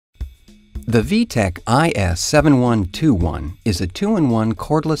The VTech IS7121 is a 2-in-1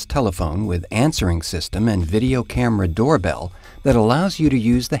 cordless telephone with answering system and video camera doorbell that allows you to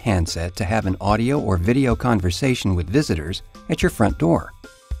use the handset to have an audio or video conversation with visitors at your front door.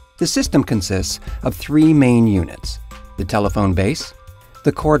 The system consists of 3 main units: the telephone base,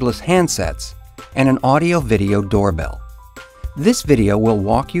 the cordless handsets, and an audio-video doorbell. This video will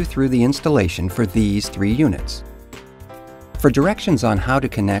walk you through the installation for these 3 units. For directions on how to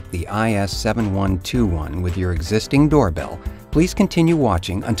connect the IS7121 with your existing doorbell, please continue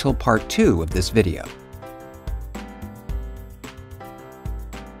watching until part 2 of this video.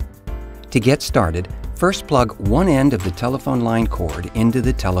 To get started, first plug one end of the telephone line cord into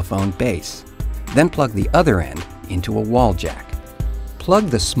the telephone base. Then plug the other end into a wall jack. Plug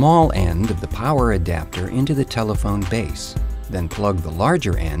the small end of the power adapter into the telephone base. Then plug the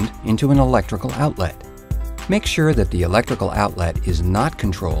larger end into an electrical outlet. Make sure that the electrical outlet is not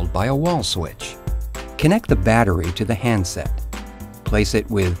controlled by a wall switch. Connect the battery to the handset. Place it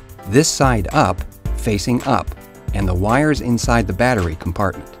with this side up, facing up, and the wires inside the battery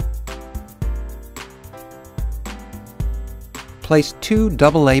compartment. Place 2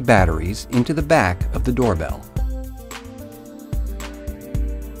 AA batteries into the back of the doorbell.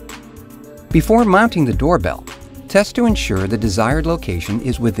 Before mounting the doorbell, test to ensure the desired location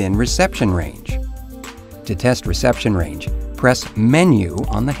is within reception range. To test reception range, press Menu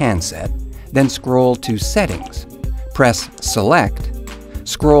on the handset, then scroll to Settings. Press Select,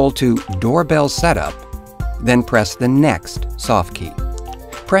 scroll to Doorbell Setup, then press the Next soft key.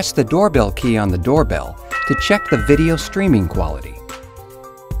 Press the doorbell key on the doorbell to check the video streaming quality.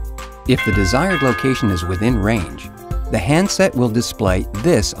 If the desired location is within range, the handset will display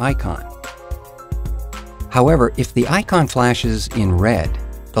this icon. However, if the icon flashes in red,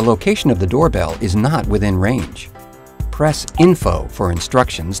 the location of the doorbell is not within range. Press Info for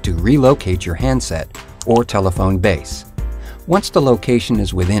instructions to relocate your handset or telephone base. Once the location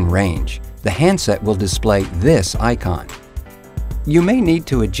is within range, the handset will display this icon. You may need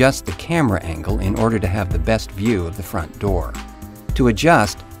to adjust the camera angle in order to have the best view of the front door. To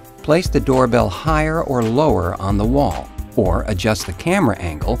adjust, place the doorbell higher or lower on the wall, or adjust the camera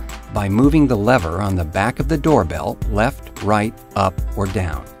angle by moving the lever on the back of the doorbell left, right, up, or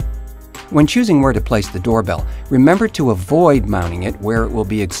down. When choosing where to place the doorbell, remember to avoid mounting it where it will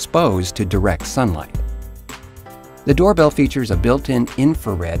be exposed to direct sunlight. The doorbell features a built-in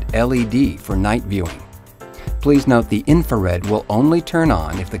infrared LED for night viewing. Please note the infrared will only turn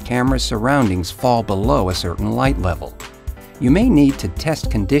on if the camera's surroundings fall below a certain light level. You may need to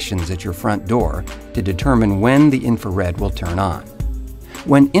test conditions at your front door to determine when the infrared will turn on.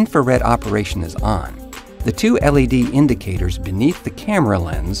 When infrared operation is on, the 2 LED indicators beneath the camera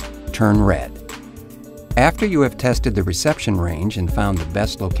lens turn red. After you have tested the reception range and found the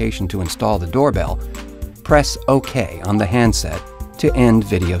best location to install the doorbell, press OK on the handset to end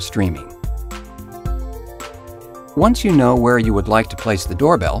video streaming. Once you know where you would like to place the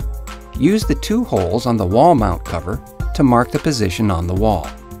doorbell, use the 2 holes on the wall mount cover to mark the position on the wall.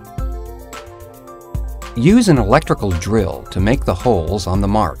 Use an electrical drill to make the holes on the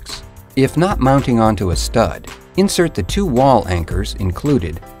marks. If not mounting onto a stud, insert the 2 wall anchors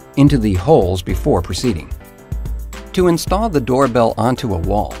included into the holes before proceeding. To install the doorbell onto a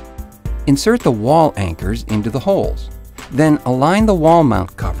wall, insert the wall anchors into the holes. Then align the wall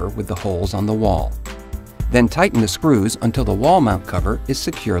mount cover with the holes on the wall. Then tighten the screws until the wall mount cover is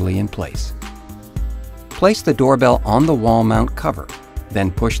securely in place. Place the doorbell on the wall mount cover,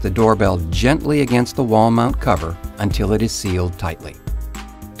 then push the doorbell gently against the wall mount cover until it is sealed tightly.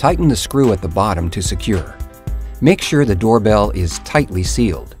 Tighten the screw at the bottom to secure. Make sure the doorbell is tightly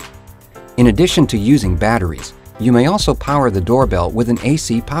sealed. In addition to using batteries, you may also power the doorbell with an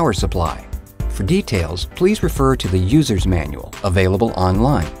AC power supply. For details, please refer to the user's manual available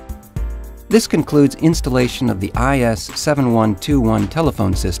online. This concludes installation of the IS7121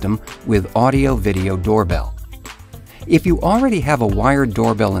 telephone system with audio-video doorbell. If you already have a wired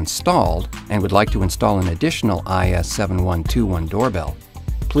doorbell installed and would like to install an additional IS7121 doorbell,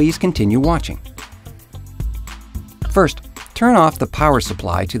 please continue watching. First, turn off the power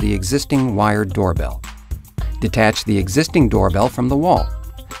supply to the existing wired doorbell. Detach the existing doorbell from the wall.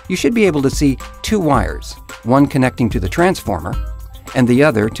 You should be able to see 2 wires, one connecting to the transformer and the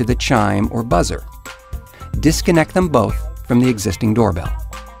other to the chime or buzzer. Disconnect them both from the existing doorbell.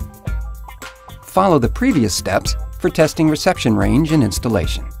 Follow the previous steps for testing reception range and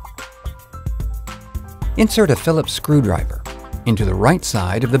installation. Insert a Phillips screwdriver into the right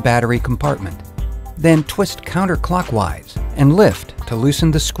side of the battery compartment. Then twist counterclockwise and lift to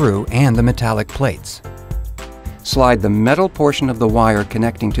loosen the screw and the metallic plates. slide the metal portion of the wire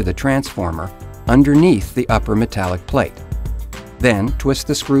connecting to the transformer underneath the upper metallic plate. Then twist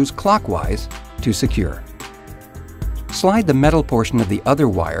the screws clockwise to secure. Slide the metal portion of the other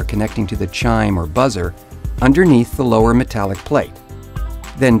wire connecting to the chime or buzzer underneath the lower metallic plate.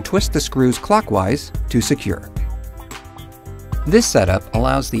 Then twist the screws clockwise to secure. This setup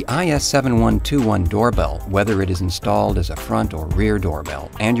allows the IS7121 doorbell, whether it is installed as a front or rear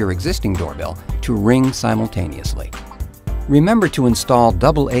doorbell, and your existing doorbell, to ring simultaneously. Remember to install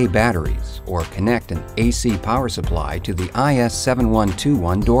AA batteries or connect an AC power supply to the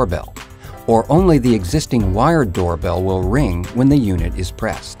IS7121 doorbell, or only the existing wired doorbell will ring when the unit is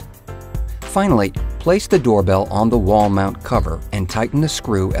pressed. Finally, place the doorbell on the wall mount cover and tighten the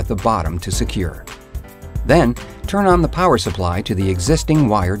screw at the bottom to secure. Then, turn on the power supply to the existing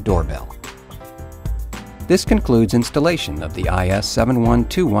wired doorbell. This concludes installation of the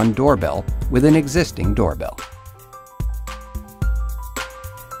IS7121 doorbell with an existing doorbell.